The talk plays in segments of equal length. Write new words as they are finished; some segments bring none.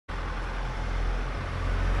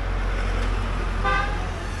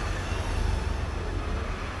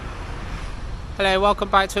Hello, welcome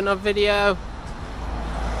back to another video.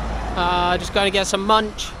 Just going to get some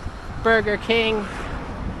munch. Burger King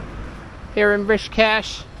here in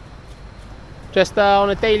Rishikesh. Just on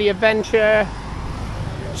a daily adventure.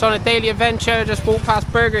 Just walked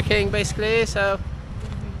past Burger King basically, so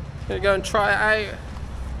gonna go and try it out.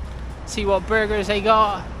 See what burgers they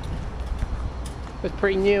got. It's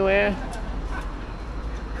pretty new here.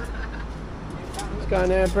 Let's go in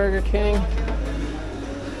there, Burger King.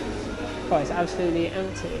 Oh, it's absolutely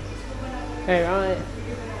empty. Hey, right.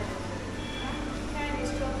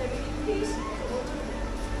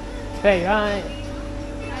 Hey, right.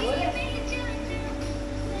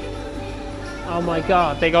 Oh my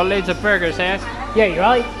god, they got loads of burgers there. Yeah, you're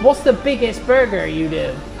right. What's the biggest burger you do?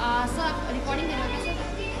 Sir, recording the sir?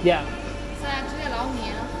 Yeah. Sir, actually allow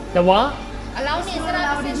me, The what? Allow me, sir,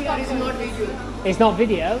 I will stop. It's not video. It's not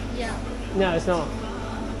video? Yeah. No, it's not.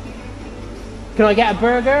 Can I get a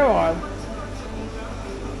burger or?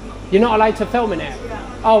 You're not allowed to film in it?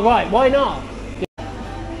 Oh right, why not?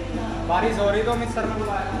 बारिश हो रही तो mixer में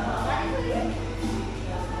बुलाया।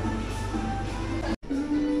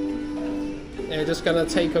 They're just gonna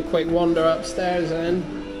take a quick wander upstairs then.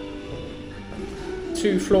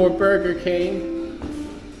 2-floor Burger King.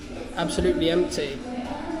 Absolutely empty.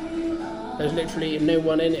 There's literally no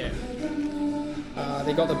one in here.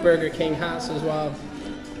 They got the Burger King hats as well.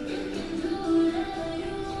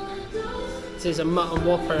 This is a Mutton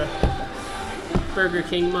Whopper. Burger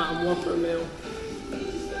King Mutton Whopper meal.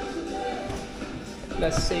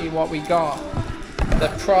 Let's see what we got. The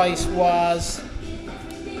price was,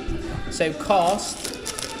 so cost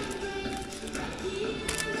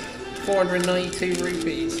 492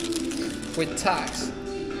 rupees with tax.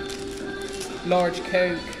 Large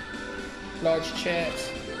Coke, large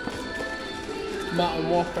chips, Mutton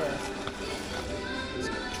Whopper. Let's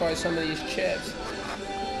try some of these chips.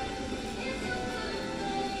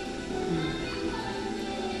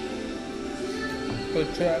 Good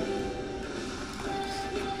chip.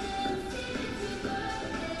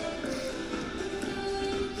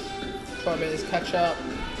 Try a bit of this ketchup.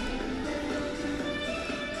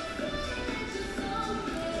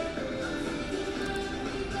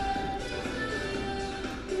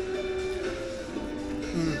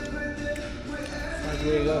 That's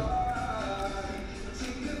really good.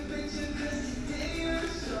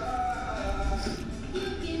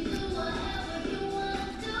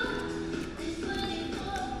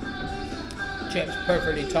 Chips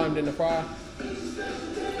perfectly timed in the fryer.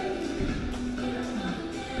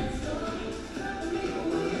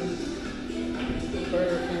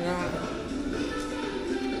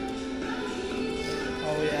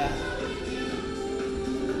 Oh yeah.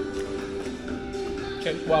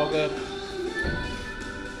 Chips well good.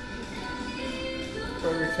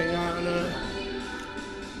 Burger King out in it.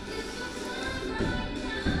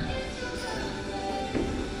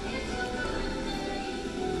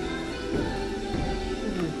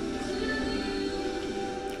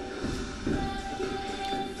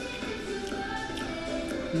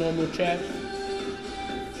 Normal chips.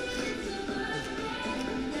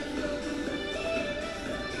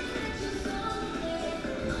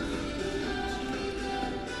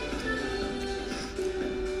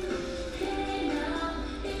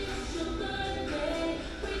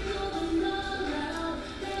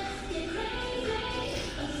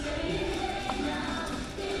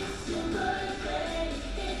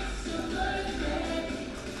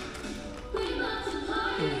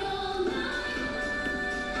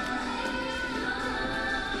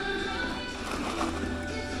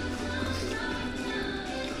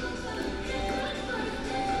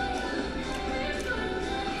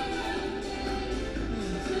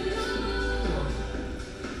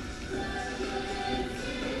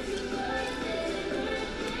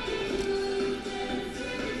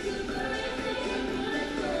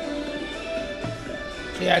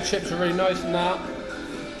 Yeah, chips are really nice and that.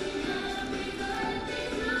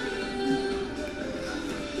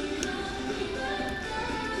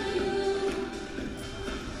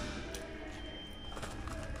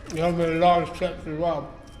 You have really large chips as well.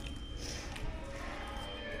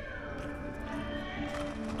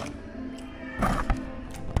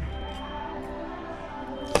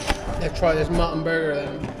 Let's try this mutton burger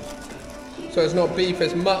then. So it's not beef,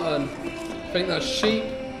 it's mutton. I think that's sheep,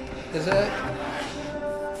 is it?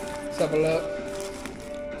 Let's have a look.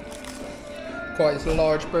 Quite a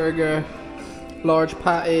large burger, large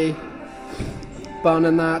patty, bun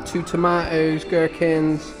and that, 2 tomatoes,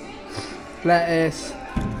 gherkins, lettuce,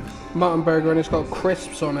 mutton burger, and it's got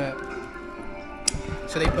crisps on it.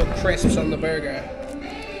 So they put crisps on the burger.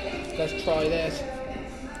 Let's try this.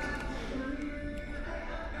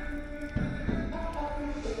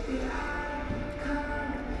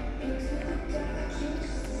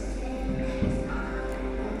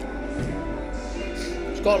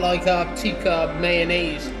 It's got like a tikka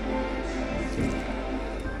mayonnaise.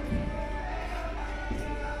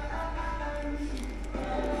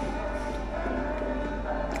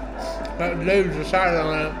 Got loads of salad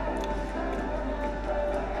on it.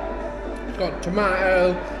 It's got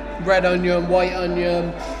tomato, red onion, white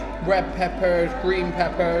onion, red peppers, green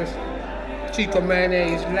peppers, tikka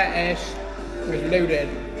mayonnaise, lettuce. It's loaded.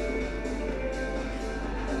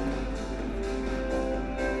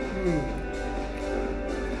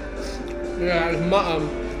 Yeah, it's mutton.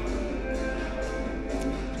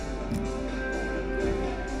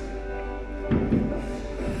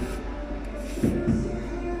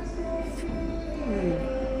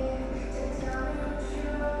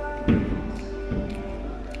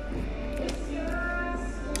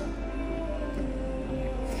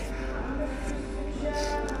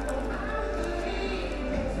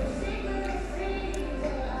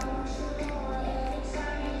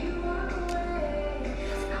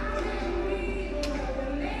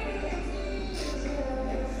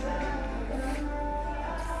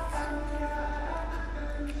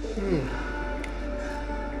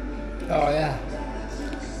 Oh yeah.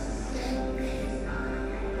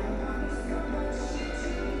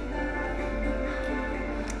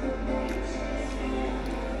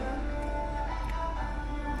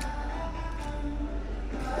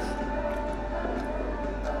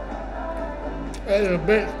 It's a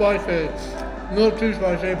bit spicy. Not too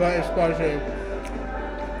spicy, but it's spicy.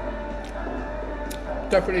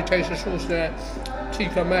 Definitely taste the sauce there.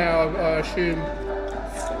 Tikka mayo, I assume.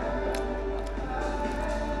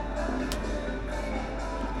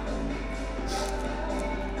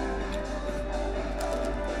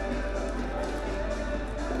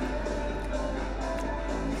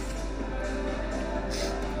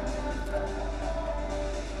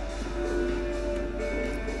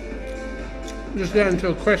 Just getting to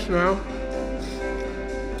a crisp now.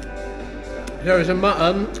 There is a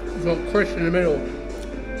mutton, we've got crisp in the middle.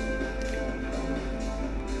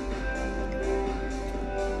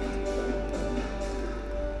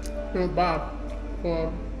 Not bad.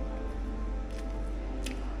 Well,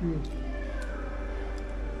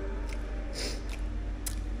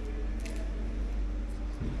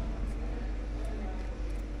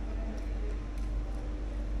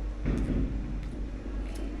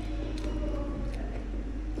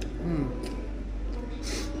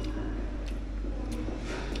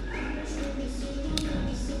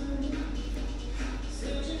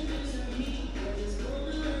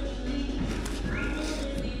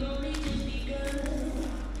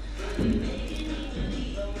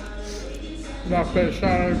 last bit of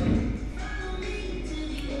salad.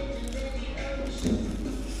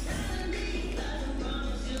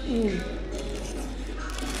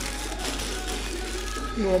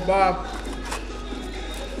 Not bad.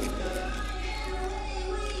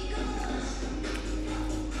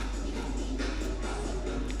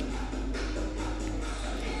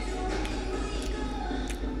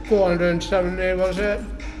 $470 was it?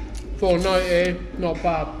 $490, not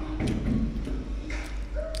bad.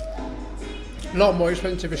 A lot more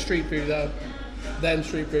expensive for street food though, than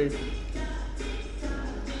street food.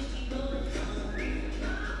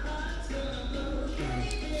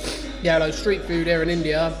 Yeah, like street food here in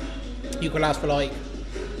India, you can last for like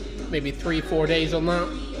maybe 3-4 days on that.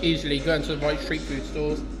 Easily going to the right street food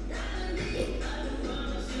stores.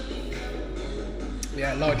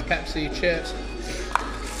 Yeah, large Pepsi, chips.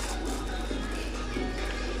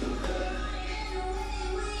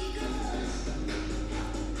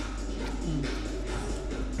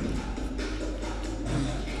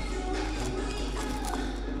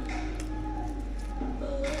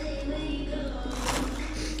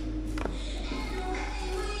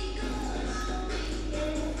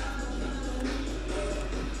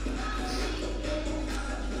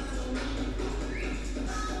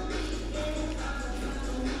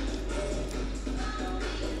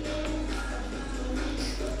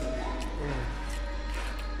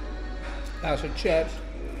 That's a chips.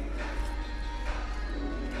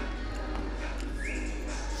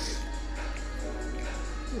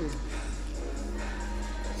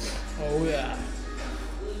 Oh yeah.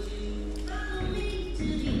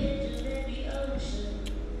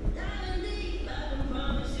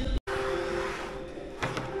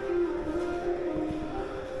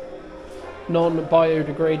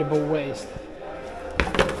 Non-biodegradable waste.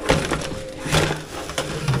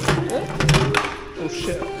 Oh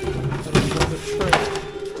shit.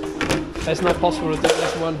 It's not possible to do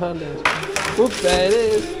this one-handed. Whoops, there it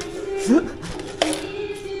is.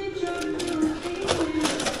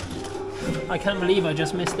 I can't believe I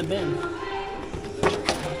just missed the bin.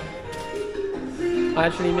 I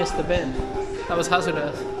actually missed the bin. That was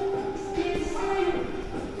hazardous.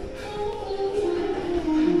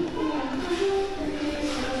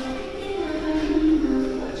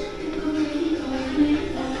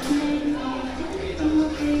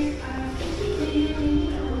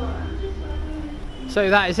 So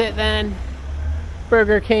that is it then.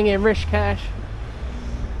 Burger King in Rishikesh.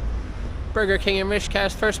 Burger King in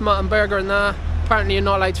Rishikesh, first mutton burger and that. Apparently you're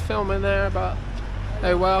not allowed to film in there, but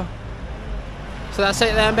oh well. So that's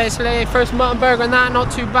it then basically. First mutton burger and that, not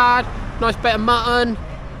too bad. Nice bit of mutton.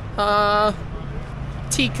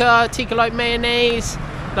 Tikka like mayonnaise,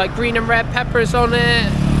 like green and red peppers on it.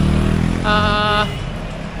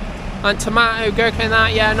 And tomato, gherkin and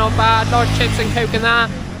that, yeah, not bad. Large chips and coke and that.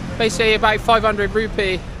 Basically about 500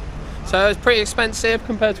 rupee. So it's pretty expensive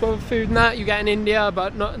compared to other food and that you get in India,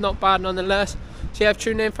 but not bad nonetheless. So yeah,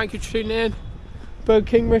 tune in, thank you for tuning in. Burger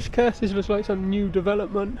King Rishikesh, this looks like some new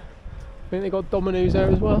development. I think they got Domino's there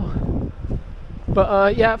as well.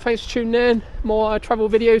 But yeah, thanks for tuning in. More travel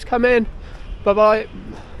videos coming. Bye bye.